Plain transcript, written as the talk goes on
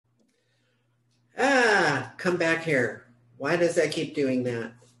come back here. Why does that keep doing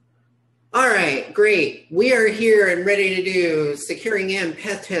that? All right, great. We are here and ready to do securing and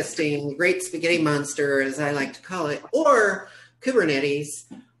pentesting, great spaghetti monster, as I like to call it, or Kubernetes.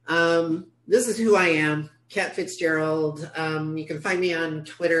 This is who I am, Cat Fitzgerald. You can find me on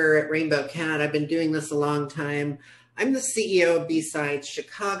Twitter at Rainbow Cat. I've been doing this a long time. I'm the CEO of B-Sides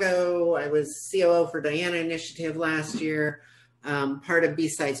Chicago. I was COO for Diana Initiative last year, part of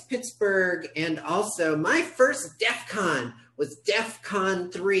B-Sides Pittsburgh, and also my first DEF CON was DEF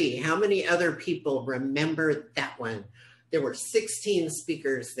CON 3. How many other people remember that one? There were 16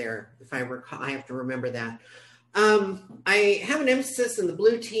 speakers there, if I recall. I have to remember that. I have an emphasis in the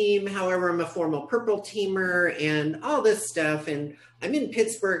blue team. However, I'm a formal purple teamer and all this stuff. And I'm in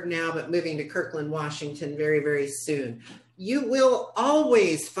Pittsburgh now, but moving to Kirkland, Washington very, very soon. You will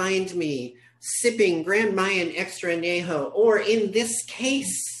always find me sipping Grand Mayan Extra Añejo, or in this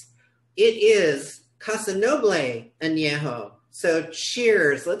case, it is Casa Noble Añejo. So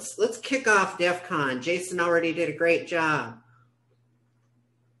cheers. Let's kick off DEF CON. Jason already did a great job.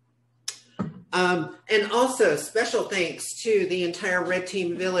 And also special thanks to the entire Red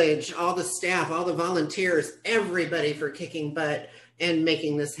Team Village, all the staff, all the volunteers, everybody for kicking butt and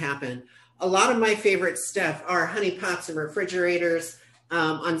making this happen. A lot of my favorite stuff are honey pots and refrigerators.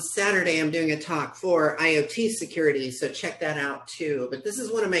 On Saturday, I'm doing a talk for IoT security, so check that out too. But this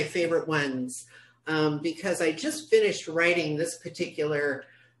is one of my favorite ones because I just finished writing this particular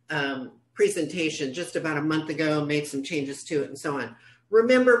presentation just about a month ago, made some changes to it and so on.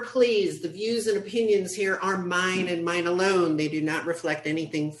 Remember, please, the views and opinions here are mine and mine alone. They do not reflect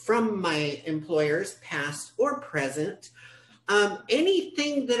anything from my employers, past or present.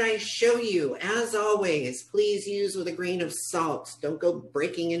 Anything that I show you, as always, please use with a grain of salt. Don't go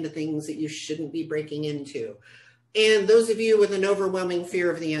breaking into things that you shouldn't be breaking into. And those of you with an overwhelming fear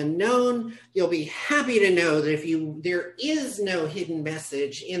of the unknown, you'll be happy to know that there is no hidden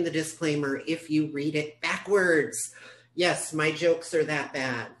message in the disclaimer if you read it backwards. Yes, my jokes are that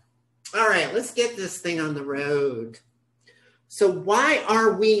bad. All right, let's get this thing on the road. So why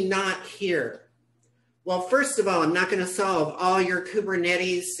are we not here? Well, first of all, I'm not going to solve all your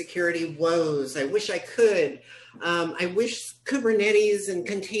Kubernetes security woes. I wish I could. I wish Kubernetes and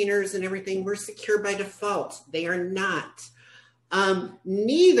containers and everything were secure by default. They are not.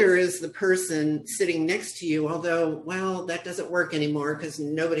 Neither is the person sitting next to you, although, well, that doesn't work anymore because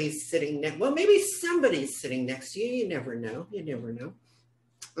nobody's sitting next. Well, maybe somebody's sitting next to you. You never know. You never know.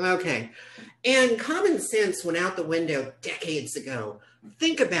 Okay. And common sense went out the window decades ago.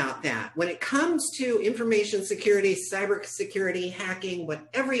 Think about that. When it comes to information security, cyber security, hacking,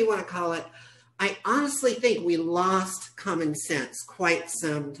 whatever you want to call it, I honestly think we lost common sense quite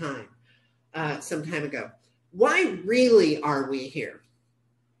some time ago. Why really are we here?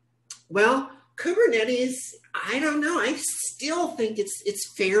 Well, Kubernetes, I don't know. I still think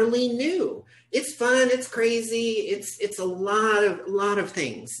it's fairly new. It's fun. It's crazy. It's a lot of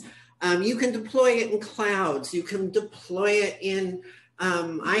things. You can deploy it in clouds. You can deploy it in.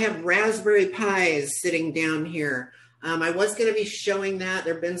 I have Raspberry Pis sitting down here. I was going to be showing that.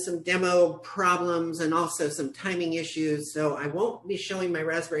 There have been some demo problems and also some timing issues, so I won't be showing my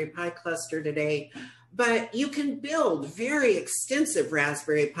Raspberry Pi cluster today. But you can build very extensive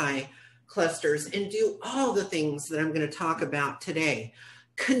Raspberry Pi clusters and do all the things that I'm going to talk about today.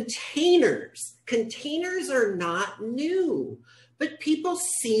 Containers. Containers are not new, but people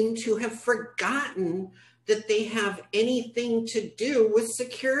seem to have forgotten that they have anything to do with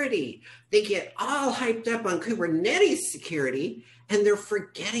security. They get all hyped up on Kubernetes security and they're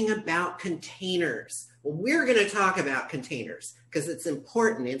forgetting about containers. Well, we're going to talk about containers because it's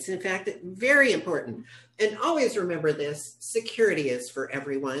important. It's in fact very important. And always remember this, security is for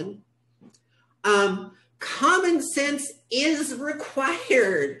everyone. Common sense is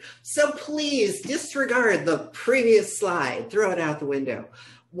required. So please disregard the previous slide, throw it out the window.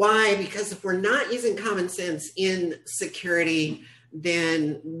 Why? Because if we're not using common sense in security,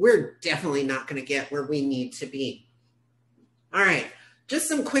 then we're definitely not going to get where we need to be. All right, just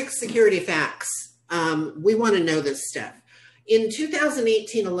some quick security facts. We want to know this stuff. In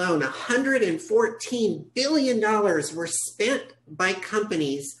 2018 alone, $114 billion were spent by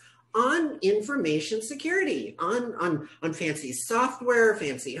companies on information security, on fancy software,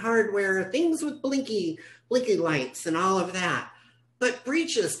 fancy hardware, things with blinky lights and all of that. But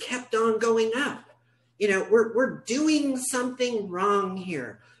breaches kept on going up. You know, we're doing something wrong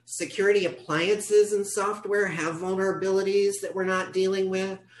here. Security appliances and software have vulnerabilities that we're not dealing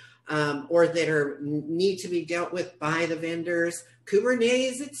with or that need to be dealt with by the vendors.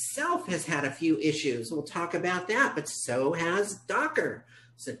 Kubernetes itself has had a few issues. We'll talk about that, but so has Docker.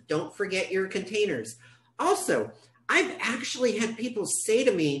 So don't forget your containers. Also, I've actually had people say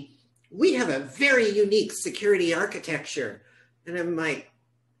to me, we have a very unique security architecture. And I'm like,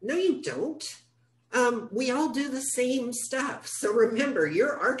 no, you don't. We all do the same stuff. So remember,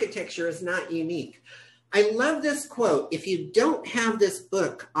 your architecture is not unique. I love this quote. If you don't have this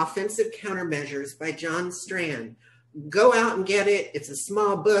book, Offensive Countermeasures by John Strand, go out and get it. It's a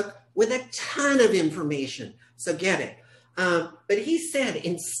small book with a ton of information. So get it. But he said,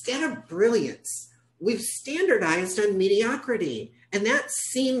 instead of brilliance, we've standardized on mediocrity. And that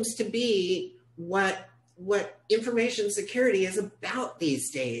seems to be what information security is about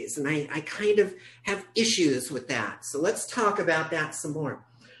these days. And I kind of have issues with that. So let's talk about that some more.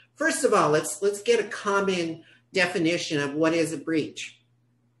 First of all, let's get a common definition of what is a breach.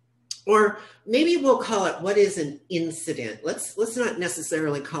 Or maybe we'll call it what is an incident. Let's not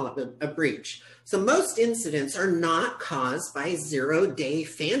necessarily call it a breach. So most incidents are not caused by zero-day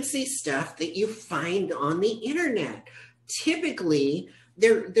fancy stuff that you find on the internet. Typically,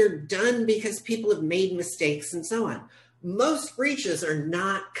 they're done because people have made mistakes and so on. Most breaches are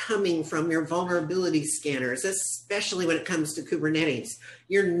not coming from your vulnerability scanners, especially when it comes to Kubernetes.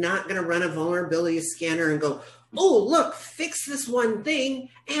 You're not going to run a vulnerability scanner and go, oh, look, fix this one thing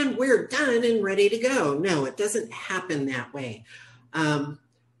and we're done and ready to go. No, it doesn't happen that way.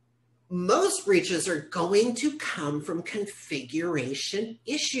 Most breaches are going to come from configuration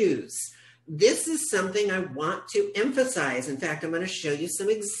issues. This is something I want to emphasize. In fact, I'm going to show you some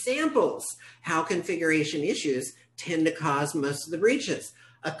examples how configuration issues tend to cause most of the breaches.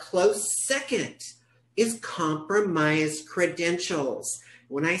 A close second is compromised credentials.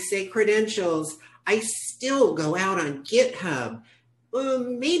 When I say credentials, I still go out on GitHub,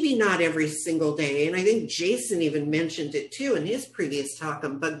 maybe not every single day. And I think Jason even mentioned it too in his previous talk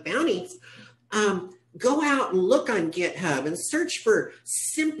on bug bounties. Go out and look on GitHub and search for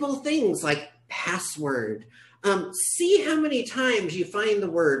simple things like password. See how many times you find the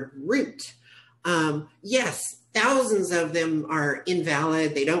word root. Yes, thousands of them are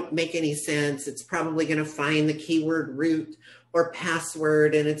invalid. They don't make any sense. It's probably going to find the keyword root or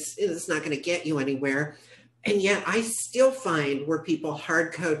password, and it's not going to get you anywhere. And yet I still find where people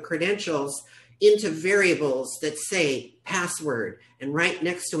hard code credentials into variables that say password, and right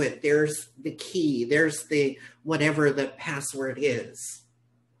next to it, there's the key, there's the whatever the password is.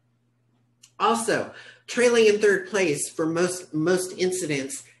 Also, trailing in third place for most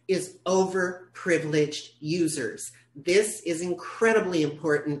incidents is overprivileged users. This is incredibly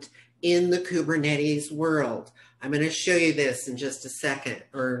important in the Kubernetes world. I'm going to show you this in just a second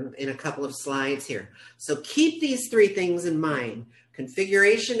or in a couple of slides here. So keep these three things in mind: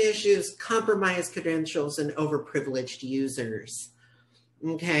 configuration issues, compromised credentials, and overprivileged users.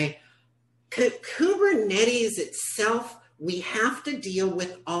 Okay. Kubernetes itself, we have to deal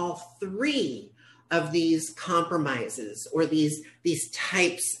with all three of these compromises or these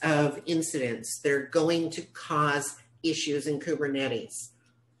types of incidents. They're going to cause issues in Kubernetes.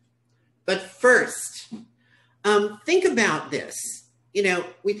 But first, think about this. You know,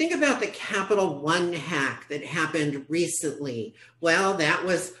 we think about the Capital One hack that happened recently. Well, that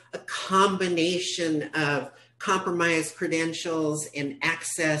was a combination of compromised credentials and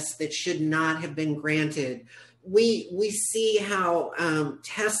access that should not have been granted. We see how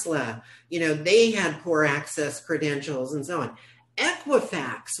Tesla, you know, they had poor access credentials and so on.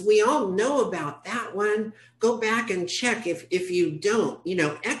 Equifax, we all know about that one. Go back and check if you don't. You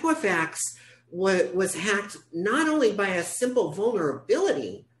know, Equifax was hacked not only by a simple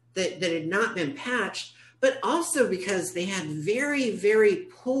vulnerability that had not been patched, but also because they had very, very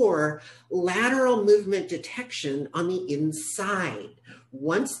poor lateral movement detection on the inside.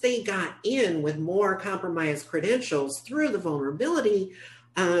 Once they got in with more compromised credentials through the vulnerability,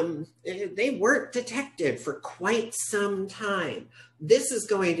 they weren't detected for quite some time. This is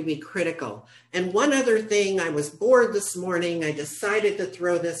going to be critical. And one other thing, I was bored this morning. I decided to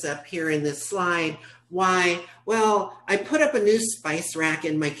throw this up here in this slide. Why? Well, I put up a new spice rack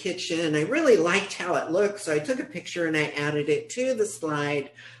in my kitchen. I really liked how it looked, so I took a picture and I added it to the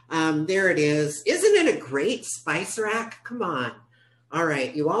slide. There it is. Isn't it a great spice rack? Come on. All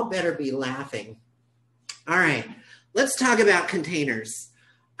right, you all better be laughing. All right, let's talk about containers.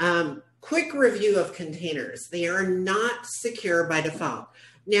 Quick review of containers. They are not secure by default.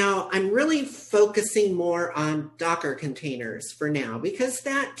 Now, I'm really focusing more on Docker containers for now because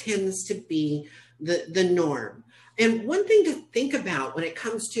that tends to be the norm. And one thing to think about when it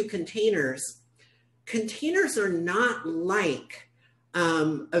comes to containers are not like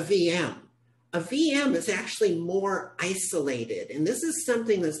a VM. A VM is actually more isolated, and this is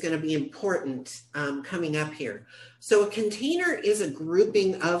something that's going to be important coming up here. So a container is a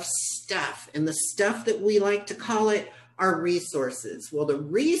grouping of stuff, and the stuff that we like to call it are resources. Well, the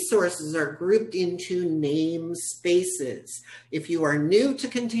resources are grouped into namespaces. If you are new to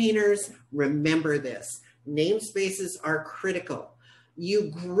containers, remember this. Namespaces are critical.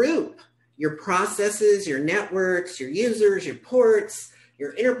 You group your processes, your networks, your users, your ports,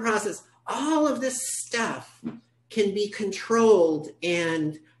 your interprocess. All of this stuff can be controlled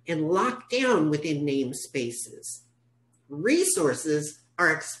and locked down within namespaces. Resources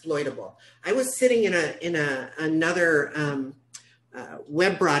are exploitable. I was sitting in another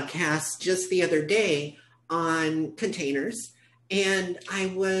web broadcast just the other day on containers, and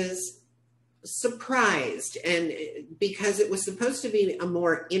I was surprised, and because it was supposed to be a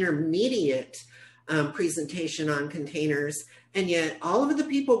more intermediate presentation on containers, and yet all of the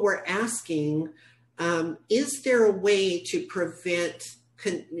people were asking, is there a way to prevent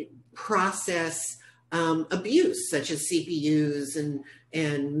process abuse, such as CPUs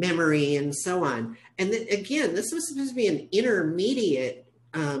and memory and so on? And then, again, this was supposed to be an intermediate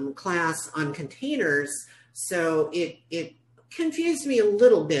class on containers, so it confused me a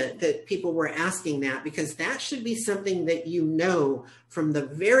little bit that people were asking that, because that should be something that you know from the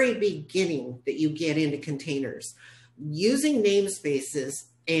very beginning that you get into containers. Using namespaces,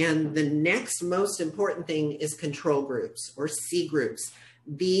 and the next most important thing is control groups or C groups.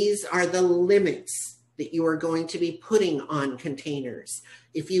 These are the limits that you are going to be putting on containers.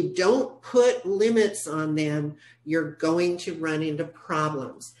 If you don't put limits on them, you're going to run into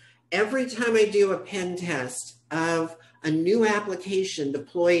problems. Every time I do a pen test of a new application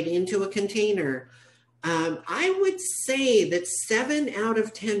deployed into a container, I would say that 7 out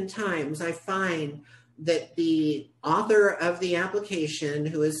of 10 times I find that the author of the application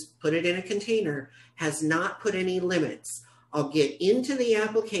who has put it in a container has not put any limits. I'll get into the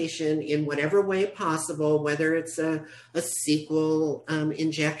application in whatever way possible, whether it's a SQL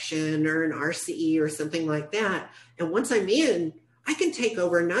injection or an RCE or something like that. And once I'm in, I can take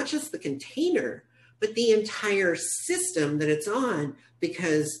over not just the container, but the entire system that it's on,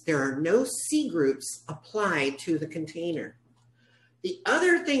 because there are no C groups applied to the container. The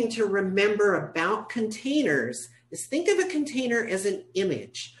other thing to remember about containers is think of a container as an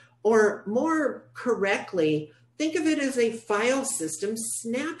image, or more correctly, think of it as a file system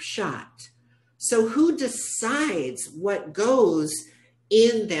snapshot. So who decides what goes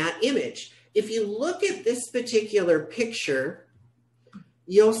in that image? If you look at this particular picture,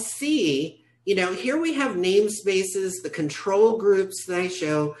 you'll see, you know, here we have namespaces, the control groups that I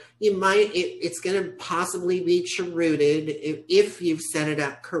show. You might, it's going to possibly be chrooted if you've set it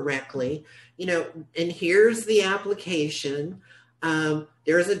up correctly, you know, and here's the application.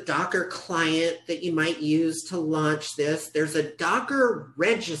 There's a Docker client that you might use to launch this. There's a Docker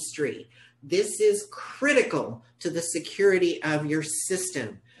registry. This is critical to the security of your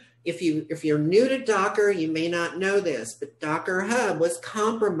system. If you're new to Docker, you may not know this, but Docker Hub was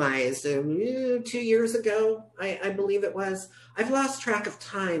compromised 2 years ago, I believe it was. I've lost track of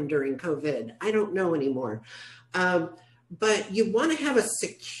time during COVID. I don't know anymore. But you want to have a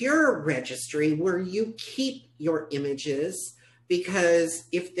secure registry where you keep your images, because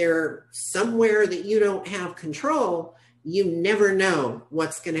if they're somewhere that you don't have control, you never know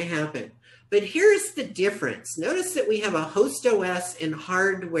what's going to happen. But here's the difference. Notice that we have a host OS and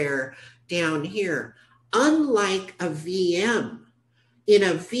hardware down here. Unlike a VM, in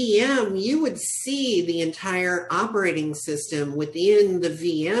a VM, you would see the entire operating system within the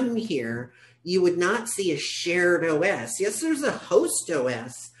VM here. You would not see a shared OS. Yes, there's a host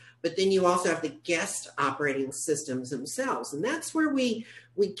OS, but then you also have the guest operating systems themselves. And that's where we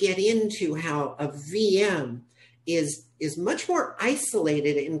get into how a VM is much more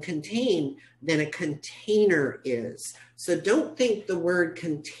isolated and contained than a container is. So don't think the word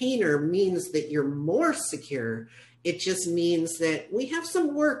container means that you're more secure. It just means that we have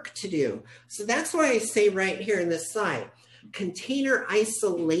some work to do. So that's why I say right here in this slide, container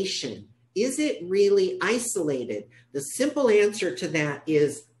isolation. Is it really isolated? The simple answer to that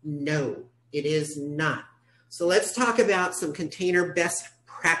is no, it is not. So let's talk about some container best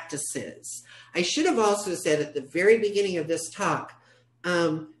practices. I should have also said at the very beginning of this talk,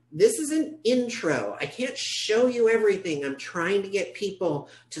 this is an intro. I can't show you everything. I'm trying to get people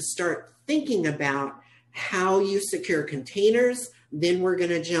to start thinking about how you secure containers. Then we're going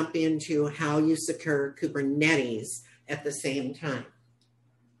to jump into how you secure Kubernetes at the same time.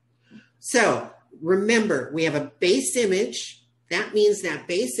 So remember, we have a base image. That means that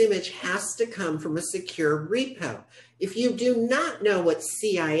base image has to come from a secure repo. If you do not know what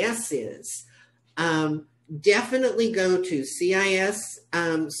CIS is, Definitely go to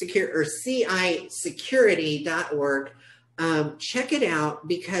CIsecurity.org. Check it out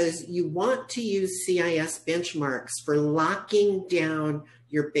because you want to use CIS benchmarks for locking down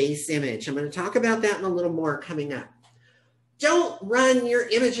your base image. I'm going to talk about that in a little more coming up. Don't run your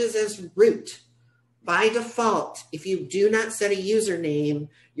images as root. By default, if you do not set a username,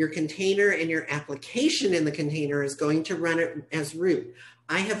 your container and your application in the container is going to run it as root.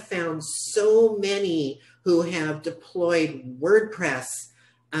 I have found so many who have deployed WordPress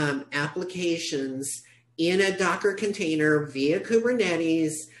applications in a Docker container via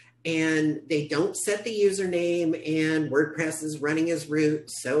Kubernetes, and they don't set the username, and WordPress is running as root,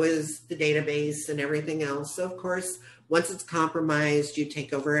 so is the database and everything else. So of course, once it's compromised, you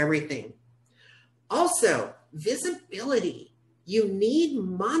take over everything. Also, visibility. You need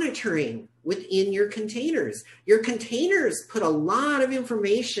monitoring within your containers. Your containers put a lot of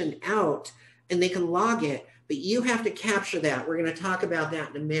information out and they can log it, but you have to capture that. We're going to talk about that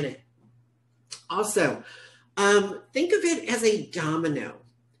in a minute. Also, think of it as a domino.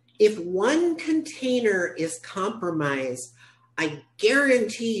 If one container is compromised, I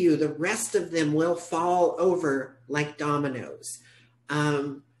guarantee you the rest of them will fall over like dominoes.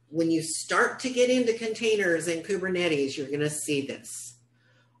 When you start to get into containers and Kubernetes, you're going to see this.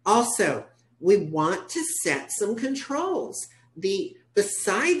 Also, we want to set some controls.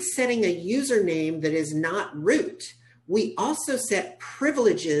 Besides setting a username that is not root, we also set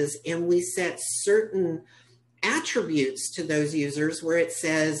privileges and we set certain attributes to those users where it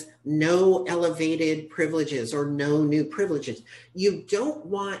says no elevated privileges or no new privileges. You don't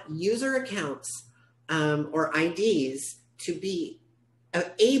want user accounts or IDs to be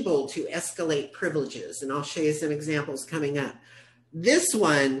able to escalate privileges. And I'll show you some examples coming up. This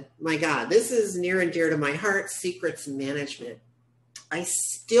one, my God, this is near and dear to my heart, secrets management. I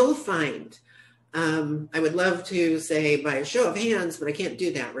still find, I would love to say by a show of hands, but I can't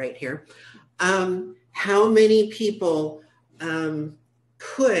do that right here. How many people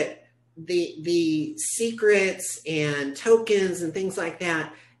put the secrets and tokens and things like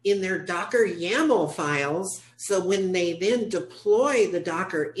that in their Docker YAML files, so when they then deploy the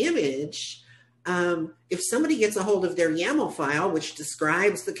Docker image, if somebody gets a hold of their YAML file, which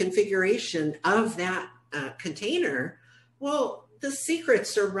describes the configuration of that container, well, the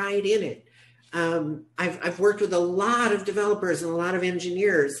secrets are right in it. I've worked with a lot of developers and a lot of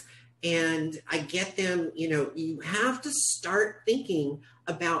engineers, and I get them, you have to start thinking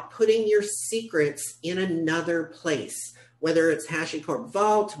about putting your secrets in another place, whether it's HashiCorp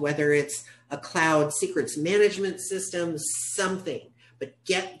Vault, whether it's a cloud secrets management system, something, but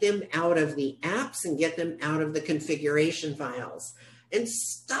get them out of the apps and get them out of the configuration files and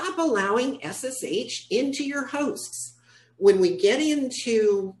stop allowing SSH into your hosts. When we get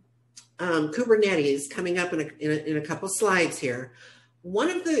into Kubernetes, coming up in a couple slides here, one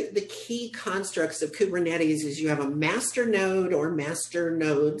of the key constructs of Kubernetes is you have a master node or master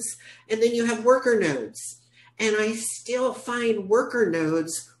nodes, and then you have worker nodes. And I still find worker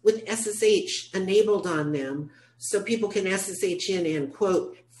nodes with SSH enabled on them so people can SSH in and,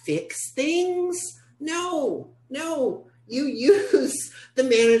 quote, fix things. No, you use the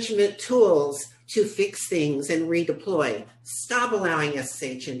management tools to fix things and redeploy. Stop allowing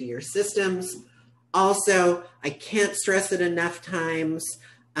SSH into your systems. Also, I can't stress it enough times,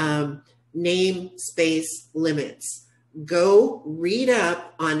 namespace limits. Go read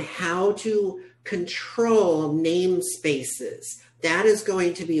up on how to control namespaces. That is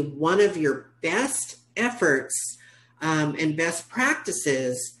going to be one of your best efforts and best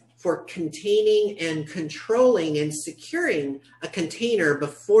practices for containing and controlling and securing a container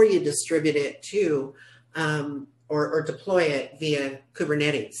before you distribute it to or deploy it via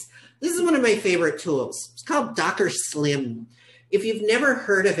Kubernetes. This is one of my favorite tools. It's called Docker Slim. If you've never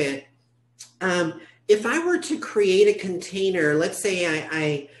heard of it, if I were to create a container, let's say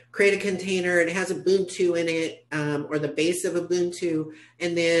I create a container, it has Ubuntu in it, or the base of Ubuntu,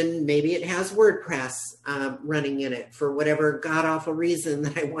 and then maybe it has WordPress running in it for whatever god-awful reason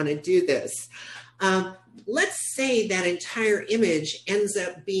that I want to do this. Let's say that entire image ends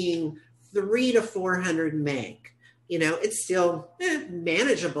up being 300 to 400 meg. It's still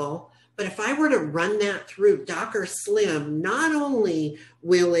manageable. But if I were to run that through Docker Slim, not only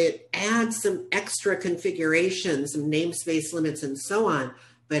will it add some extra configurations, some namespace limits and so on,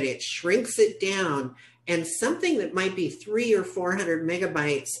 but it shrinks it down, and something that might be 300 or 400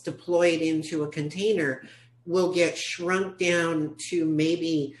 megabytes deployed into a container will get shrunk down to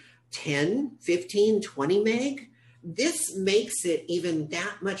maybe 10, 15, 20 meg. This makes it even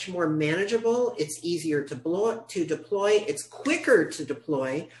that much more manageable. It's easier to deploy. It's quicker to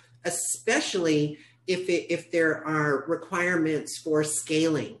deploy. especially if there are requirements for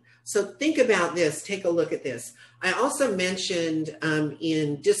scaling. So think about this, take a look at this. I also mentioned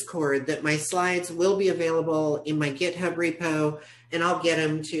in Discord that my slides will be available in my GitHub repo, and I'll get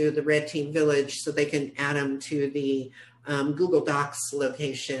them to the Red Team Village so they can add them to the Google Docs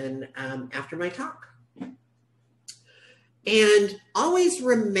location after my talk. And always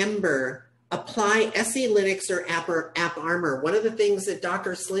remember, apply SE Linux or AppArmor. One of the things that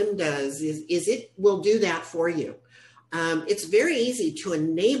Docker Slim does is it will do that for you. It's very easy to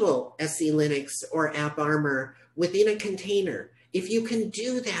enable SE Linux or AppArmor within a container. If you can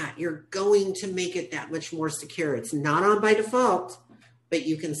do that, you're going to make it that much more secure. It's not on by default, but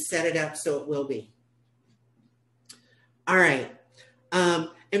you can set it up so it will be. All right. And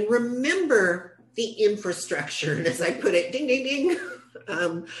remember the infrastructure, and as I put it, ding, ding,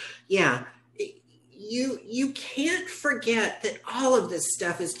 ding. Yeah, you can't forget that all of this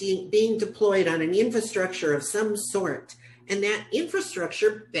stuff is being deployed on an infrastructure of some sort, and that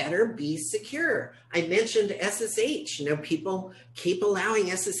infrastructure better be secure. I mentioned SSH. You know, people keep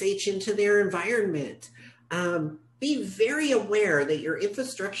allowing SSH into their environment. Be very aware that your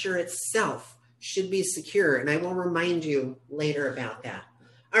infrastructure itself should be secure, and I will remind you later about that.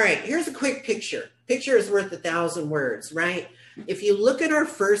 All right, here's a quick picture. Picture is worth 1,000 words, right? If you look at our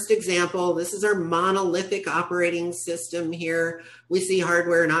first example, this is our monolithic operating system here. We see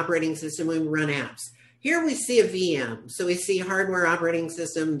hardware and operating system when we run apps. Here we see a VM. So we see hardware operating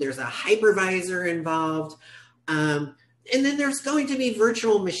system. There's a hypervisor involved. And then there's going to be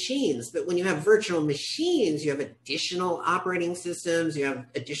virtual machines. But when you have virtual machines, you have additional operating systems. You have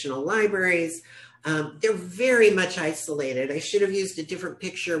additional libraries. They're very much isolated. I should have used a different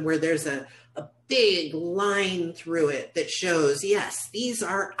picture where there's a big line through it that shows, yes, these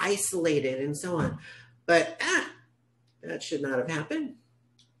are isolated and so on. But that should not have happened.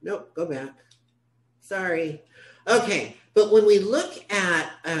 Nope, go back. Sorry. Okay, but when we look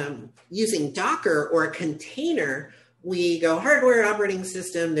at using Docker or a container, we go hardware operating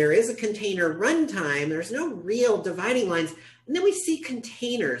system, there is a container runtime, there's no real dividing lines. And then we see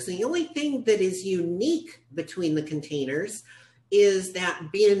containers. And the only thing that is unique between the containers is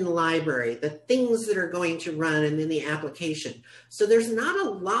that bin library, the things that are going to run and then the application. So there's not a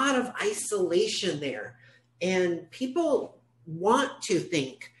lot of isolation there. And people want to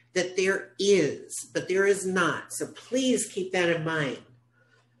think that there is, but there is not. So please keep that in mind.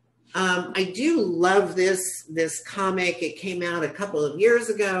 I do love this comic. It came out a couple of years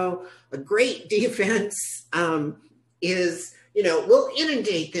ago. A great defense is, you know, we'll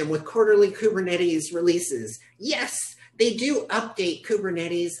inundate them with quarterly Kubernetes releases. Yes, they do update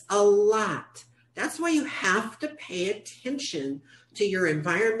Kubernetes a lot. That's why you have to pay attention to your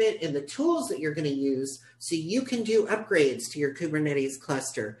environment and the tools that you're going to use so you can do upgrades to your Kubernetes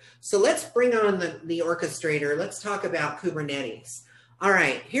cluster. So let's bring on the orchestrator. Let's talk about Kubernetes. All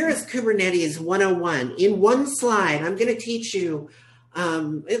right, here is Kubernetes 101. In one slide, I'm going to teach you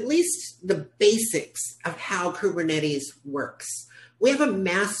at least the basics of how Kubernetes works. We have a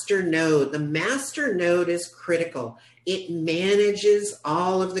master node. The master node is critical. It manages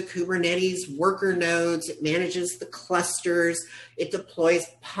all of the Kubernetes worker nodes. It manages the clusters. It deploys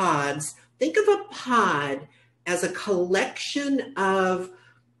pods. Think of a pod as a collection of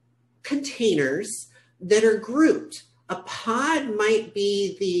containers that are grouped. A pod might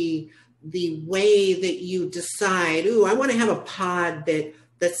be the way that you decide, ooh, I want to have a pod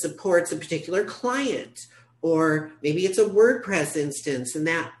that supports a particular client, or maybe it's a WordPress instance, and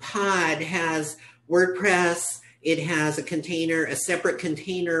that pod has WordPress. It has a container, a separate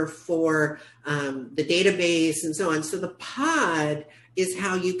container for the database and so on. So the pod is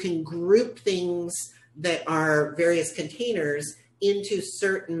how you can group things that are various containers into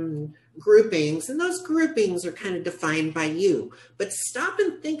certain groupings, and those groupings are kind of defined by you. But stop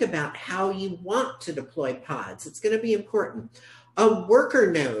and think about how you want to deploy pods. It's going to be important. A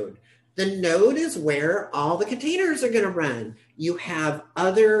worker node. The node is where all the containers are going to run. You have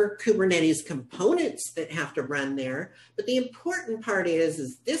other Kubernetes components that have to run there, but the important part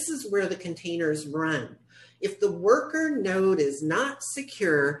is this is where the containers run. If the worker node is not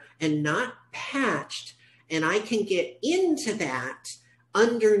secure and not patched, and I can get into that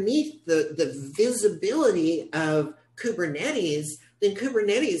underneath the visibility of Kubernetes, then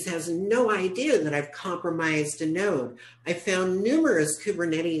Kubernetes has no idea that I've compromised a node. I found numerous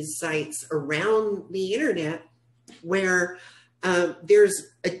Kubernetes sites around the internet where there's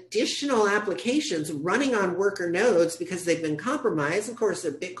additional applications running on worker nodes because they've been compromised. Of course,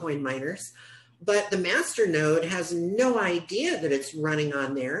 they're Bitcoin miners, but the master node has no idea that it's running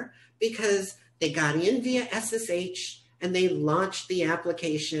on there because they got in via SSH and they launched the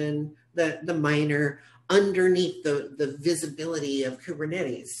application, the miner, underneath the visibility of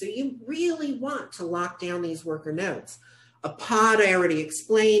Kubernetes. So you really want to lock down these worker nodes. A pod, I already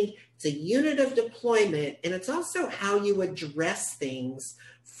explained, it's a unit of deployment, and it's also how you address things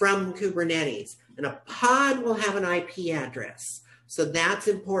from Kubernetes. And a pod will have an IP address. So that's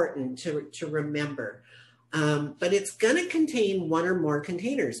important to remember. But it's going to contain one or more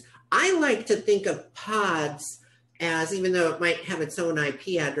containers. I like to think of pods as, even though it might have its own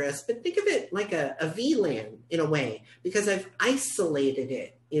IP address, but think of it like a VLAN in a way, because I've isolated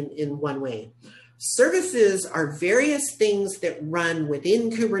it in one way. Services are various things that run within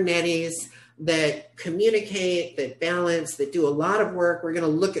Kubernetes that communicate, that balance, that do a lot of work. We're going to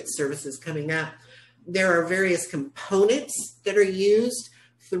look at services coming up. There are various components that are used,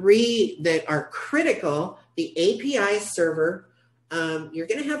 3 that are critical: the API server, you're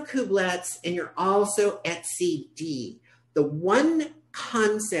going to have kubelets, and you're also etcd. The one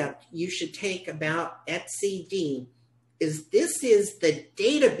concept you should take about etcd is this is the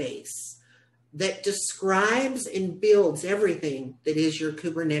database that describes and builds everything that is your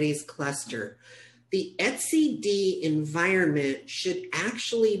Kubernetes cluster. The etcd environment should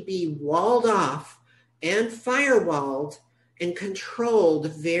actually be walled off and firewalled and controlled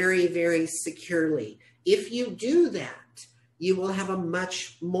very, very securely. If you do that, you will have a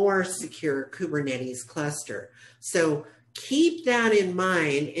much more secure Kubernetes cluster. So keep that in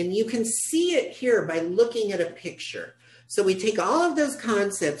mind, and you can see it here by looking at a picture. So we take all of those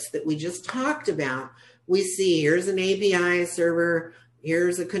concepts that we just talked about. We see here's an API server,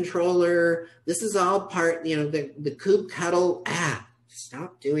 here's a controller. This is all part, you know, the kubectl.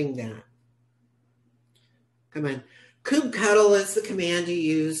 Stop doing that. Come on. Kubectl is the command you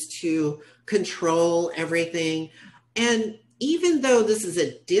use to control everything. And even though this is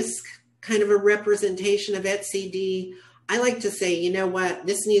a disk kind of a representation of etcd, I like to say, you know what,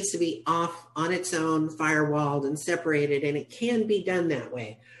 this needs to be off on its own, firewalled and separated, and it can be done that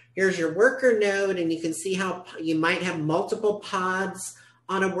way. Here's your worker node, and you can see how you might have multiple pods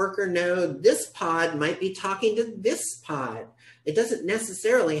on a worker node. This pod might be talking to this pod. It doesn't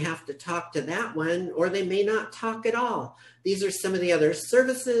necessarily have to talk to that one, or they may not talk at all. These are some of the other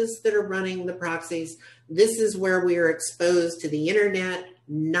services that are running the proxies. This is where we are exposed to the internet,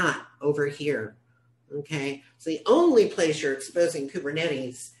 not over here. Okay, so the only place you're exposing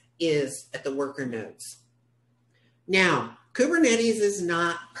Kubernetes is at the worker nodes. Now, Kubernetes is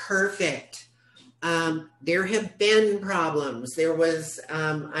not perfect. There have been problems. There was,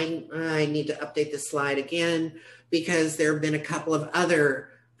 I need to update this slide again because there have been a couple of other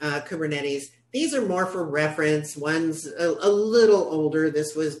Kubernetes. These are more for reference. One's a little older.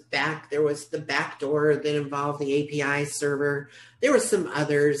 This was there was the backdoor that involved the API server. There were some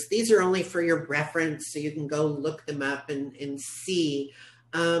others. These are only for your reference, so you can go look them up and see.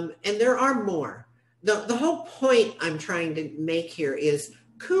 And there are more. The whole point I'm trying to make here is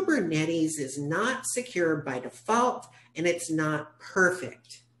Kubernetes is not secure by default, and it's not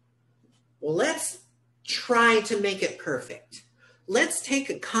perfect. Well, let's try to make it perfect. Let's take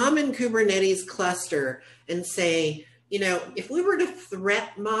a common Kubernetes cluster and say, you know, if we were to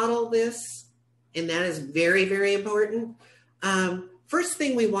threat model this, and that is very, very important, first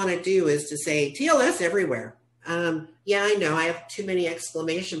thing we want to do is to say TLS everywhere. Yeah, I know I have too many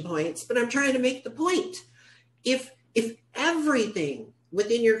exclamation points, but I'm trying to make the point. If everything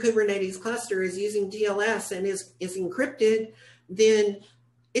within your Kubernetes cluster is using TLS and is encrypted, then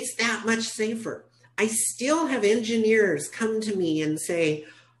it's that much safer. I still have engineers come to me and say,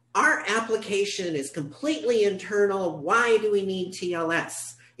 our application is completely internal. Why do we need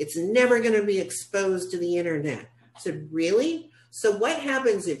TLS? It's never going to be exposed to the internet. I said, really? So what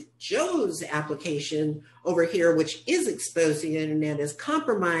happens if Joe's application over here, which is exposed to the internet, is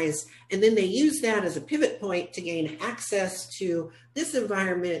compromised, and then they use that as a pivot point to gain access to this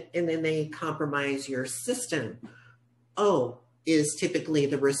environment, and then they compromise your system? Oh, is typically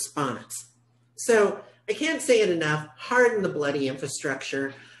the response. So I can't say it enough, harden the bloody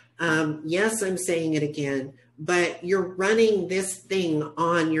infrastructure. Yes, I'm saying it again, but you're running this thing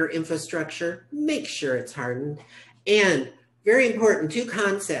on your infrastructure, make sure it's hardened. And very important, 2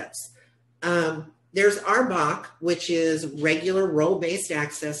 concepts. There's RBAC, which is regular role-based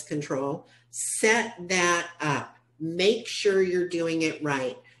access control. Set that up. Make sure you're doing it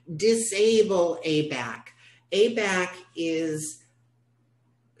right. Disable ABAC. ABAC is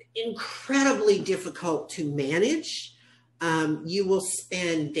incredibly difficult to manage. You will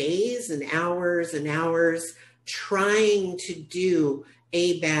spend days and hours trying to do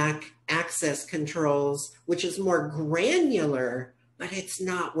ABAC access controls, which is more granular, but it's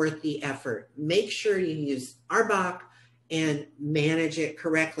not worth the effort. Make sure you use RBAC and manage it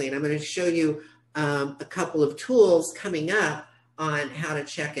correctly. And I'm going to show you a couple of tools coming up on how to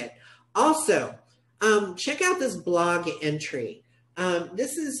check it. Also, check out this blog entry.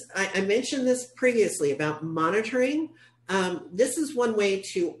 I mentioned this previously about monitoring. This is one way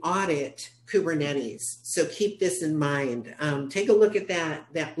to audit Kubernetes. So keep this in mind. Take a look at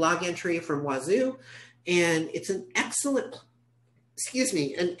that blog entry from Wazoo, and it's an excellent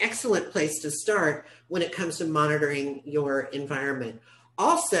place to start when it comes to monitoring your environment.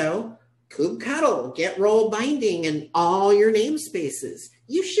 Also, kubectl, get role binding in all your namespaces.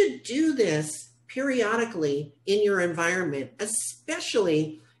 You should do this periodically in your environment,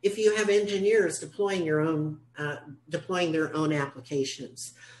 especially if you have engineers deploying their own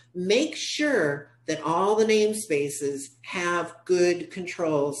applications. Make sure that all the namespaces have good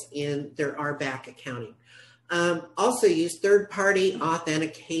controls in their RBAC accounting. Also use third-party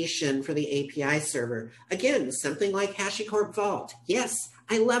authentication for the API server. Again, something like HashiCorp Vault. Yes,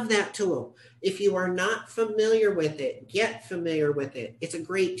 I love that tool. If you are not familiar with it, get familiar with it. It's a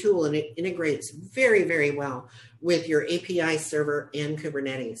great tool and it integrates very, very well with your API server and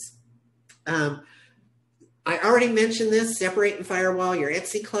Kubernetes. I already mentioned this, separate and firewall your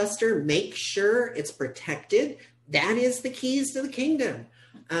Etsy cluster. Make sure it's protected. That is the keys to the kingdom.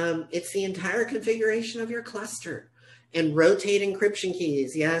 It's the entire configuration of your cluster. And rotate encryption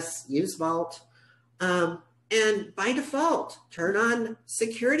keys. Yes, use Vault. And by default, turn on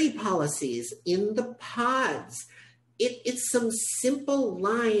security policies in the pods. It's some simple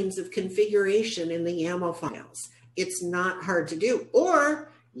lines of configuration in the YAML files. It's not hard to do.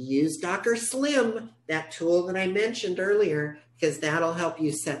 Or use Docker Slim, that tool that I mentioned earlier, because that'll help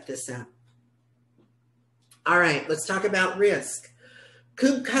you set this up. All right, let's talk about risk.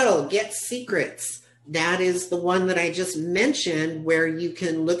 kubectl, get secrets. That is the one that I just mentioned, where you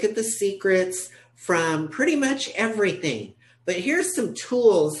can look at the secrets from pretty much everything. But here's some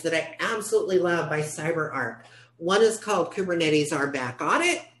tools that I absolutely love by CyberArk. One is called Kubernetes RBAC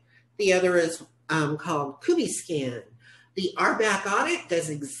Audit. The other is called Kubiscan. The RBAC Audit does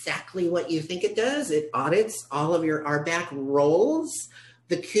exactly what you think it does. It audits all of your RBAC roles.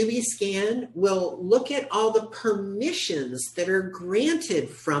 The Kubiscan will look at all the permissions that are granted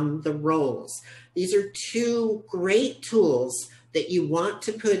from the roles. These are two great tools that you want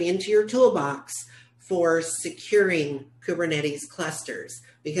to put into your toolbox for securing Kubernetes clusters.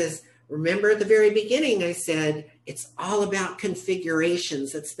 Because remember at the very beginning, I said, it's all about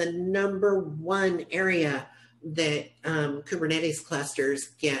configurations. It's the #1 area that Kubernetes clusters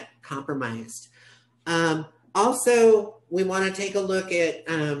get compromised. Also, we want to take a look at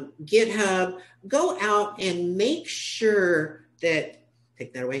GitHub. Go out and make sure that,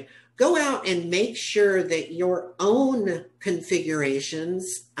 take that away, go out and make sure that your own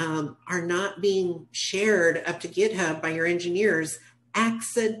configurations are not being shared up to GitHub by your engineers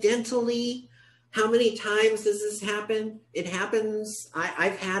accidentally. How many times does this happen? It happens.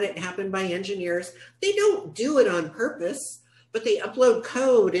 I've had it happen by engineers. They don't do it on purpose, but they upload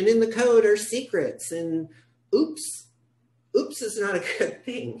code, and in the code are secrets, and oops is not a good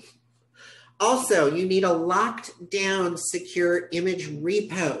thing. Also, you need a locked down secure image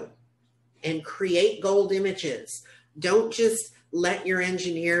repo and create gold images. Don't just let your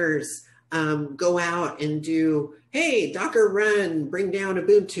engineers go out and do, hey, Docker run, bring down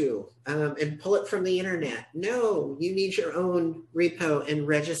Ubuntu, and pull it from the internet. No, you need your own repo and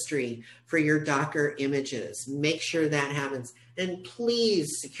registry for your Docker images. Make sure that happens. And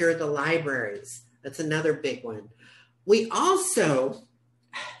please secure the libraries. That's another big one. We also,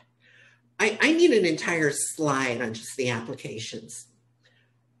 I need an entire slide on just the applications.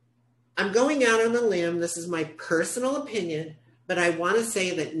 I'm going out on a limb. This is my personal opinion, but I want to say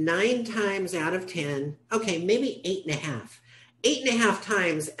that 9 times out of 10, okay, maybe 8.5. 8.5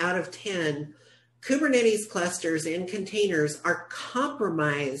 times out of 10, Kubernetes clusters and containers are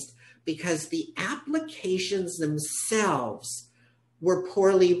compromised because the applications themselves were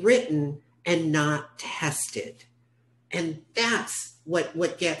poorly written and not tested. And that's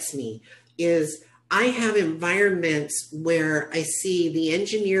what gets me, is I have environments where I see the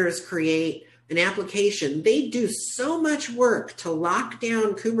engineers create an application. They do so much work to lock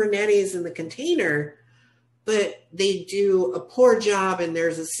down Kubernetes and the container, but they do a poor job, and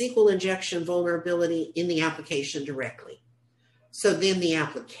there's a SQL injection vulnerability in the application directly. So then the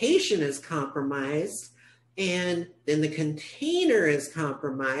application is compromised, and then the container is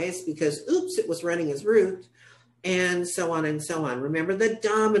compromised because, oops, it was running as root, and so on and so on. Remember the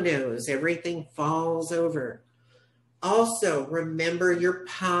dominoes, everything falls over. Also, remember your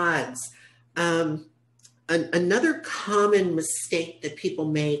pods. Another common mistake that people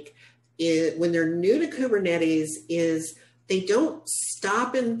make when they're new to Kubernetes is they don't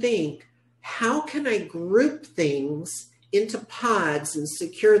stop and think, how can I group things into pods and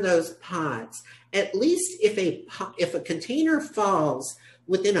secure those pods? At least if a container falls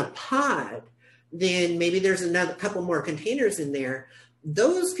within a pod, then maybe there's another couple more containers in there.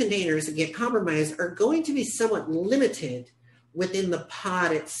 Those containers that get compromised are going to be somewhat limited within the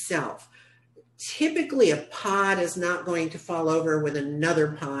pod itself. Typically, a pod is not going to fall over when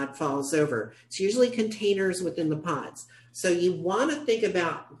another pod falls over. It's usually containers within the pods. So you want to think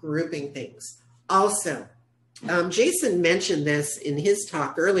about grouping things. Also, Jason mentioned this in his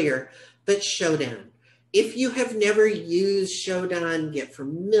talk earlier, but Showdown. If you have never used Showdown, get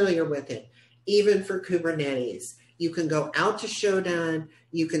familiar with it. Even for Kubernetes, you can go out to Showdown.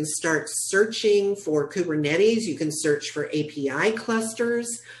 You can start searching for Kubernetes. You can search for API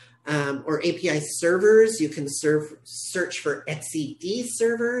clusters. Or API servers. You can search for etcd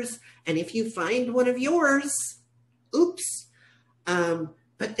servers. And if you find one of yours, oops,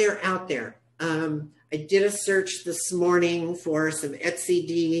 but they're out there. I did a search this morning for some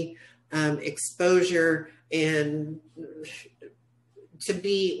etcd exposure, and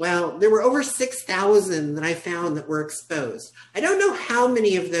there were over 6,000 that I found that were exposed. I don't know how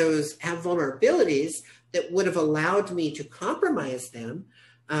many of those have vulnerabilities that would have allowed me to compromise them.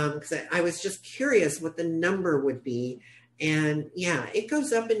 Because I was just curious what the number would be. And yeah, it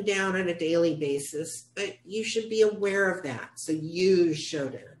goes up and down on a daily basis, but you should be aware of that. So use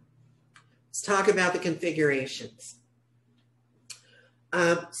Showdown. Let's talk about the configurations.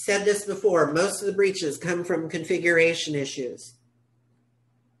 Said this before, most of the breaches come from configuration issues.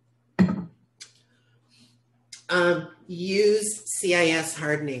 Use CIS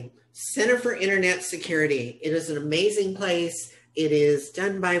hardening. Center for Internet Security. It is an amazing place. It is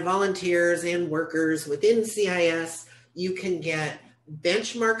done by volunteers and workers within CIS. You can get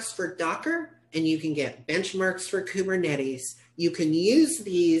benchmarks for Docker, and you can get benchmarks for Kubernetes. You can use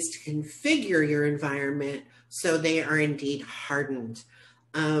these to configure your environment so they are indeed hardened.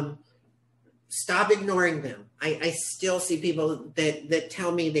 Stop ignoring them. I still see people that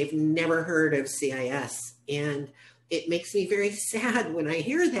tell me they've never heard of CIS, and it makes me very sad when I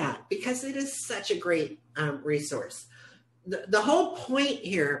hear that, because it is such a great resource. The whole point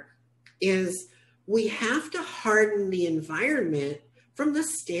here is we have to harden the environment from the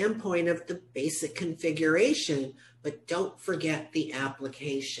standpoint of the basic configuration, but don't forget the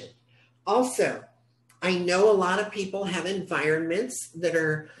application. Also, I know a lot of people have environments that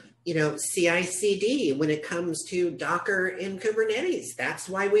are, CI/CD when it comes to Docker and Kubernetes. That's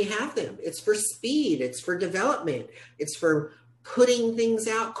why we have them. It's for speed. It's for development. It's for putting things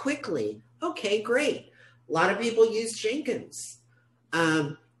out quickly. Okay, great. A lot of people use Jenkins.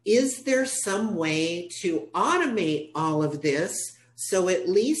 Is there some way to automate all of this so at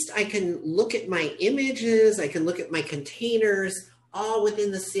least I can look at my images, I can look at my containers, all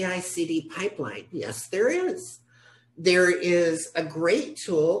within the CI/CD pipeline? Yes, there is. There is a great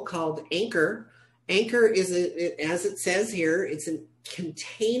tool called Anchor. Anchor is, as it says here, it's a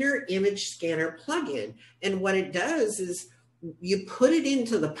container image scanner plugin. And what it does is you put it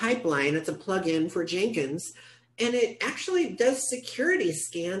into the pipeline. It's a plugin for Jenkins, and it actually does security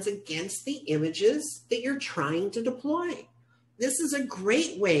scans against the images that you're trying to deploy. This is a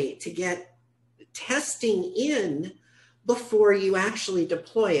great way to get testing in before you actually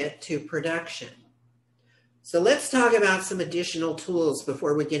deploy it to production. So let's talk about some additional tools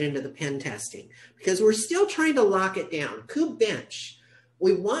before we get into the pen testing, because we're still trying to lock it down. Kubebench.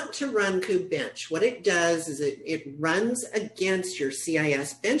 We want to run Kubebench. What it does is it runs against your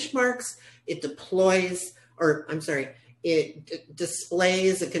CIS benchmarks. It it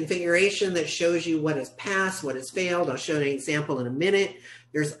displays a configuration that shows you what has passed, what has failed. I'll show you an example in a minute.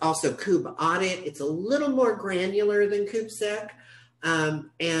 There's also kube audit. It's a little more granular than kubesec.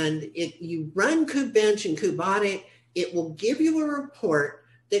 You run Kubebench and kube audit, it will give you a report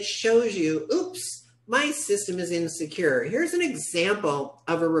that shows you, oops, my system is insecure. Here's an example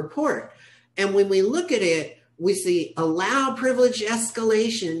of a report. And when we look at it, we see allow privilege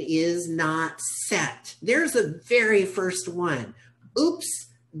escalation is not set. There's a very first one. Oops,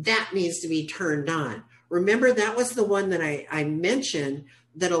 that needs to be turned on. Remember, that was the one that I mentioned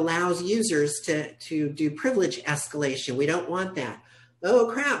that allows users to do privilege escalation. We don't want that. Oh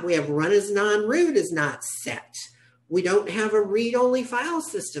crap, we have run as non-root is not set. We don't have a read-only file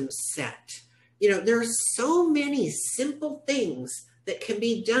system set. There are so many simple things that can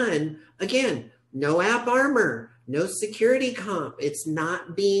be done. Again, no app armor, no security comp. It's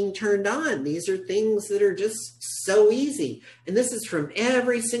not being turned on. These are things that are just so easy. And this is from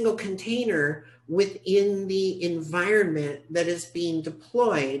every single container within the environment that is being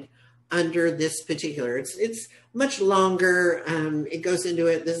deployed under this particular. It's much longer. It goes into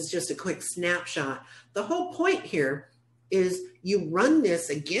it. This is just a quick snapshot. The whole point here is you run this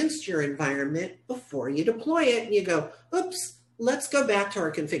against your environment before you deploy it, and you go, oops, let's go back to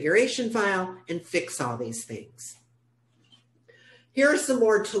our configuration file and fix all these things. Here are some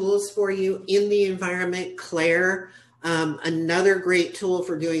more tools for you in the environment. Claire, another great tool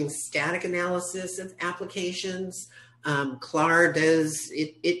for doing static analysis of applications. Clar does,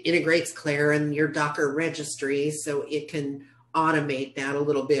 it integrates Claire in your Docker registry, so it can automate that a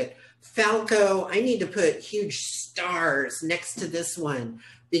little bit. Falco, I need to put huge stars next to this one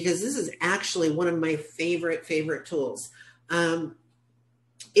because this is actually one of my favorite tools.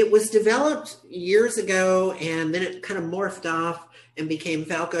 It was developed years ago and then it kind of morphed off and became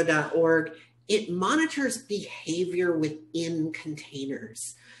falco.org. It monitors behavior within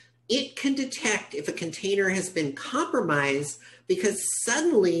containers. It can detect if a container has been compromised because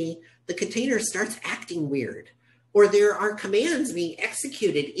suddenly the container starts acting weird, or there are commands being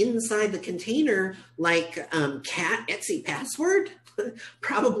executed inside the container like k8s password,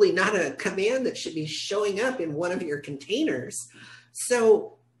 probably not a command that should be showing up in one of your containers.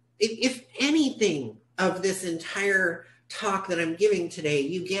 So if anything of this entire talk that I'm giving today,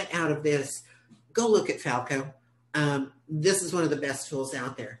 you get out of this, go look at Falco. This is one of the best tools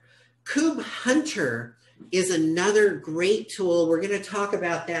out there. Kube Hunter is another great tool. We're going to talk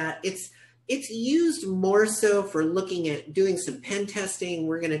about that. It's used more so for looking at doing some pen testing.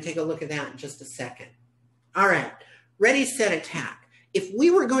 We're going to take a look at that in just a second. All right, ready, set, attack. If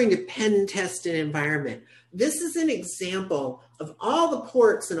we were going to pen test an environment, this is an example of all the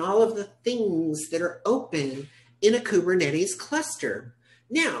ports and all of the things that are open in a Kubernetes cluster.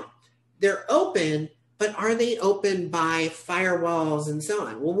 Now, they're open, but are they open by firewalls and so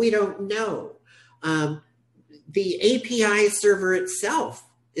on? Well, we don't know. The API server itself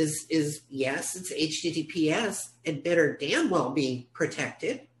is yes, it's HTTPS. It better damn well be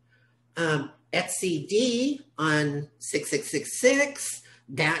protected. etcd on 6666,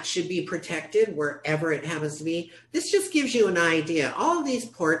 that should be protected wherever it happens to be. This just gives you an idea. All of these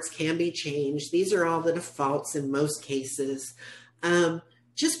ports can be changed. These are all the defaults in most cases.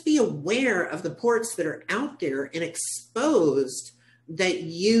 Just be aware of the ports that are out there and exposed that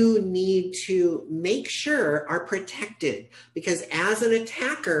you need to make sure are protected. Because as an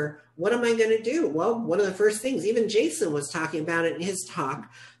attacker, what am I going to do? Well, one of the first things, even Jason was talking about it in his talk,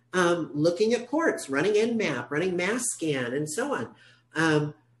 looking at ports, running Nmap, running mass scan, and so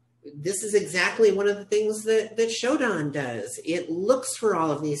on. This is exactly one of the things that Shodan does. It looks for all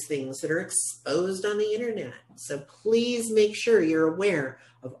of these things that are exposed on the internet. So please make sure you're aware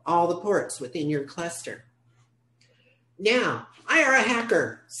of all the ports within your cluster. Now, I are a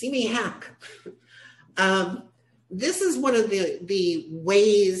hacker. See me hack. This is one of the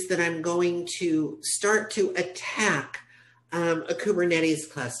ways that I'm going to start to attack a Kubernetes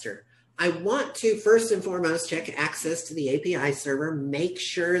cluster. I want to first and foremost check access to the API server, make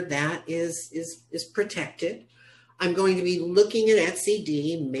sure that is protected. I'm going to be looking at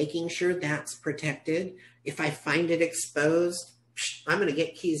etcd, making sure that's protected. If I find it exposed, I'm going to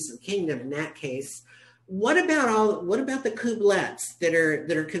get keys to the kingdom in that case. What about the kubelets that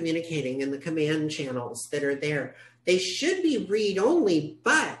are communicating and the command channels that are there? They should be read-only,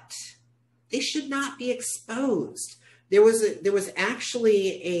 but they should not be exposed. There was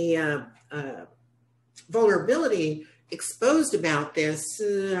actually a vulnerability exposed about this,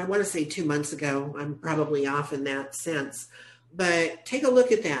 I want to say 2 months ago. I'm probably off in that sense. But take a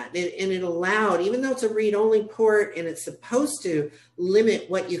look at that. And it allowed, even though it's a read-only port and it's supposed to limit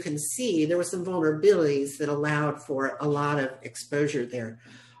what you can see, there were some vulnerabilities that allowed for a lot of exposure there.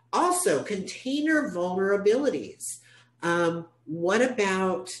 Also, container vulnerabilities. What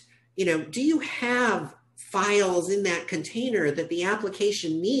about, do you have files in that container that the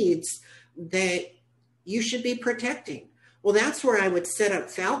application needs that you should be protecting? Well, that's where I would set up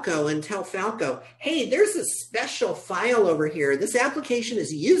Falco and tell Falco, hey, there's a special file over here. This application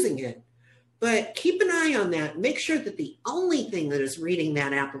is using it, but keep an eye on that. Make sure that the only thing that is reading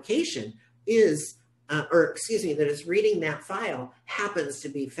that application is, that is reading that file happens to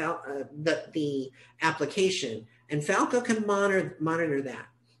be the application. And Falco can monitor that.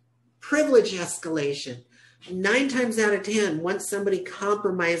 Privilege escalation. 9 times out of 10, once somebody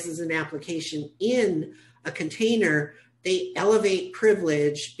compromises an application in a container, they elevate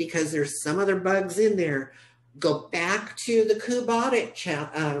privilege because there's some other bugs in there. Go back to the kube audit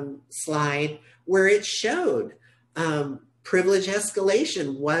slide where it showed privilege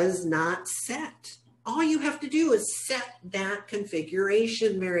escalation was not set. All you have to do is set that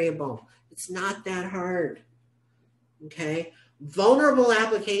configuration variable. It's not that hard. Okay. Vulnerable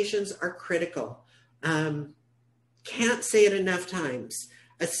applications are critical. Can't say it enough times,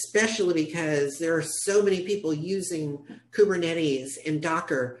 especially because there are so many people using Kubernetes and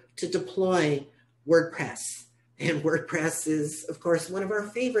Docker to deploy WordPress. And WordPress is, of course, one of our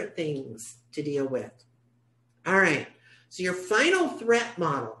favorite things to deal with. All right, so your final threat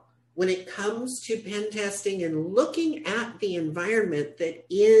model when it comes to pen testing and looking at the environment that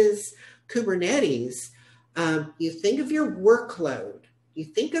is Kubernetes, you think of your workload, you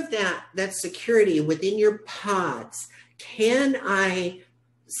think of that security within your pods. Can I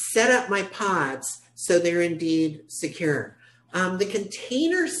set up my pods so they're indeed secure? The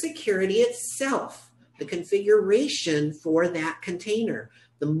container security itself, the configuration for that container,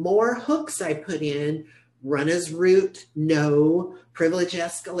 the more hooks I put in, run as root, no. Privilege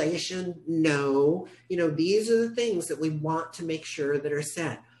escalation, no. You know, these are the things that we want to make sure that are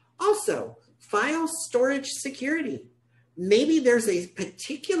set. Also, file storage security. Maybe there's a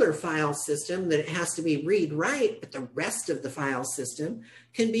particular file system that it has to be read-write, but the rest of the file system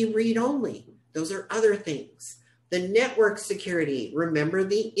can be read-only. Those are other things. The network security, remember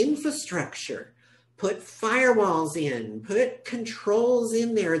the infrastructure. Put firewalls in, put controls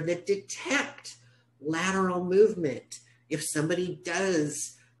in there that detect lateral movement. If somebody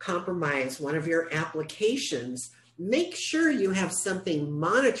does compromise one of your applications, make sure you have something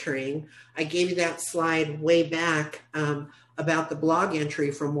monitoring. I gave you that slide way back about the blog entry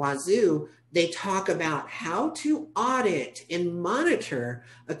from Wazoo. They talk about how to audit and monitor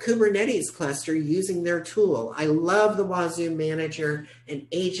a Kubernetes cluster using their tool. I love the Wazoo Manager and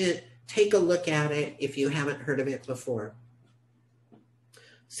Agent. Take a look at it if you haven't heard of it before.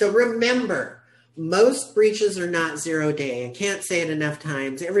 So remember, most breaches are not 0 day. I can't say it enough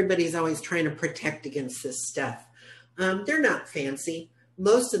times. Everybody's always trying to protect against this stuff. They're not fancy.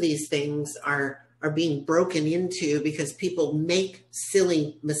 Most of these things are being broken into because people make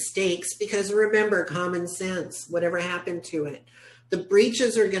silly mistakes because remember, common sense, whatever happened to it. The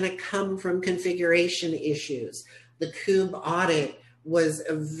breaches are going to come from configuration issues. The Kube audit was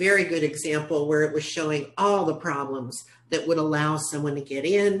a very good example where it was showing all the problems that would allow someone to get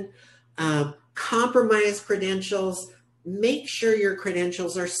in. Compromise credentials, make sure your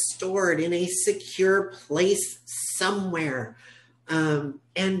credentials are stored in a secure place somewhere.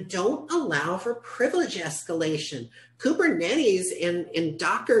 And don't allow for privilege escalation. Kubernetes and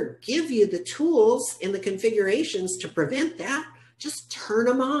Docker give you the tools and the configurations to prevent that. Just turn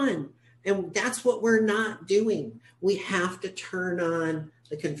them on. And that's what we're not doing. We have to turn on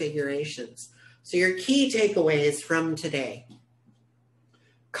the configurations. So your key takeaways from today.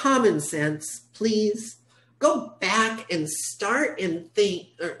 Common sense, please. Go back and start and think,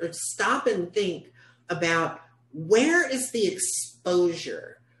 or stop and think about where is the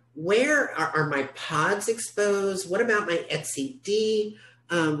exposure? Where are my pods exposed? What about my etcd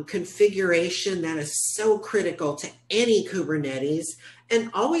configuration? That is so critical to any Kubernetes. And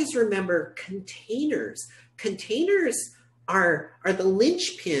always remember containers. Containers are the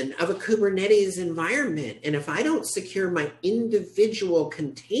linchpin of a Kubernetes environment. And if I don't secure my individual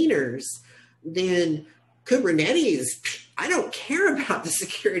containers, then Kubernetes, I don't care about the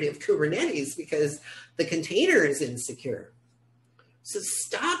security of Kubernetes because the container is insecure. So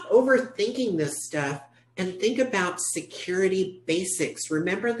stop overthinking this stuff and think about security basics.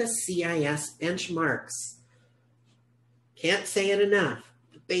 Remember the CIS benchmarks. Can't say it enough.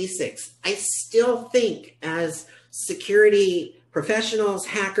 The basics. I still think as security professionals,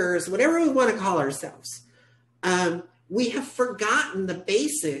 hackers, whatever we want to call ourselves, we have forgotten the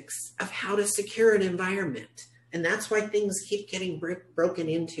basics of how to secure an environment. And that's why things keep getting broken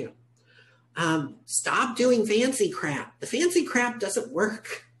into. Stop doing fancy crap. The fancy crap doesn't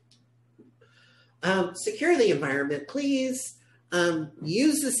work. Secure the environment, please.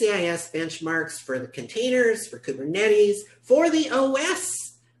 Use the CIS benchmarks for the containers, for Kubernetes, for the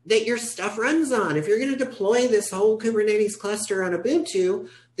OS that your stuff runs on. If you're going to deploy this whole Kubernetes cluster on Ubuntu,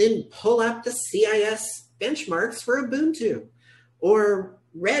 then pull up the CIS benchmarks for Ubuntu or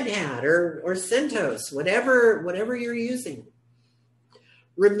Red Hat or CentOS, whatever you're using.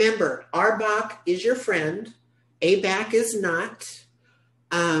 Remember, RBAC is your friend. ABAC is not.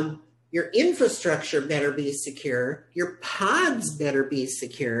 Your infrastructure better be secure. Your pods better be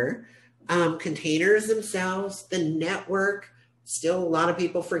secure. Containers themselves, the network. Still, a lot of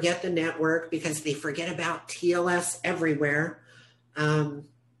people forget the network because they forget about TLS everywhere.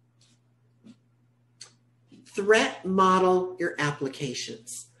 Threat model your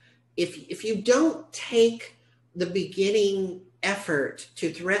applications. If you don't take the beginning effort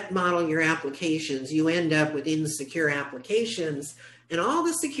to threat model your applications, you end up with insecure applications, and all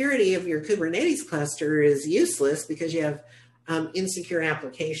the security of your Kubernetes cluster is useless because you have insecure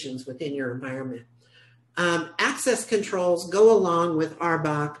applications within your environment. Access controls go along with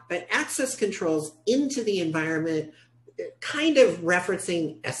RBAC, but access controls into the environment, kind of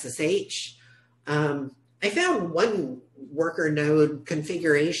referencing SSH. I found one worker node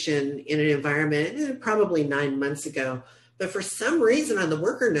configuration in an environment probably 9 months ago, but for some reason on the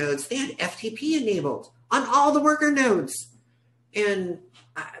worker nodes, they had FTP enabled on all the worker nodes. And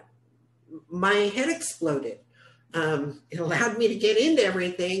my head exploded. It allowed me to get into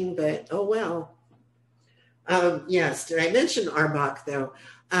everything, but oh well. Yes, did I mention RBAC though?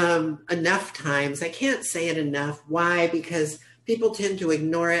 Enough times. I can't say it enough. Why? Because people tend to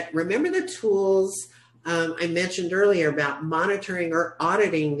ignore it. Remember the tools I mentioned earlier about monitoring or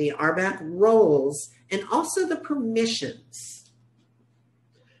auditing the RBAC roles and also the permissions.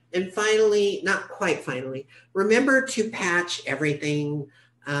 And finally, not quite finally, remember to patch everything,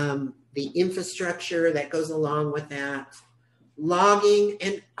 the infrastructure that goes along with that, logging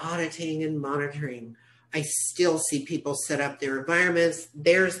and auditing and monitoring. I still see people set up their environments.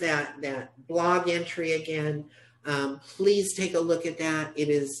 There's that blog entry again. Please take a look at that. It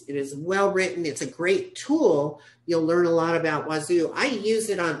is well written. It's a great tool. You'll learn a lot about Wazoo. I use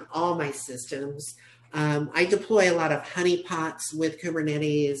it on all my systems. I deploy a lot of honeypots with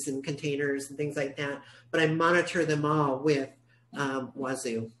Kubernetes and containers and things like that, but I monitor them all with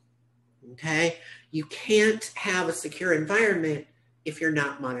Wazoo. Okay? You can't have a secure environment if you're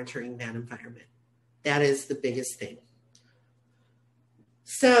not monitoring that environment. That is the biggest thing.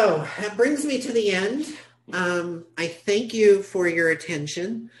 So that brings me to the end. I thank you for your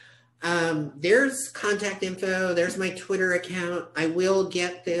attention. There's contact info. There's my Twitter account. I will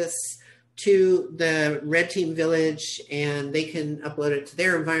get this to the Red Team Village and they can upload it to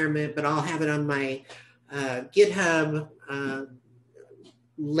their environment, but I'll have it on my GitHub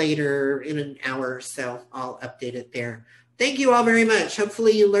later in an hour or so. I'll update it there. Thank you all very much.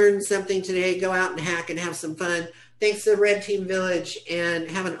 Hopefully you learned something today. Go out and hack and have some fun. Thanks to the Red Team Village and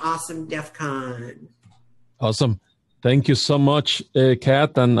have an awesome DEF CON. Awesome. Thank you so much,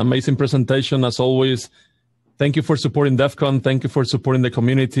 Kat. An amazing presentation as always. Thank you for supporting DEF CON. Thank you for supporting the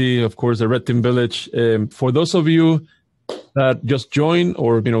community, of course, the Red Team Village. For those of you that just joined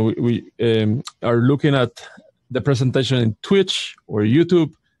or we are looking at the presentation in Twitch or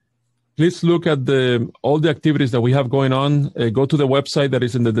YouTube, please look at all the activities that we have going on. Go to the website that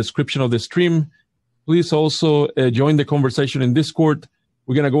is in the description of the stream. Please also join the conversation in Discord.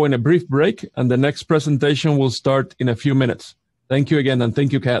 We're going to go in a brief break, and the next presentation will start in a few minutes. Thank you again, and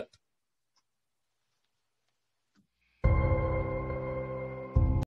thank you, Kat.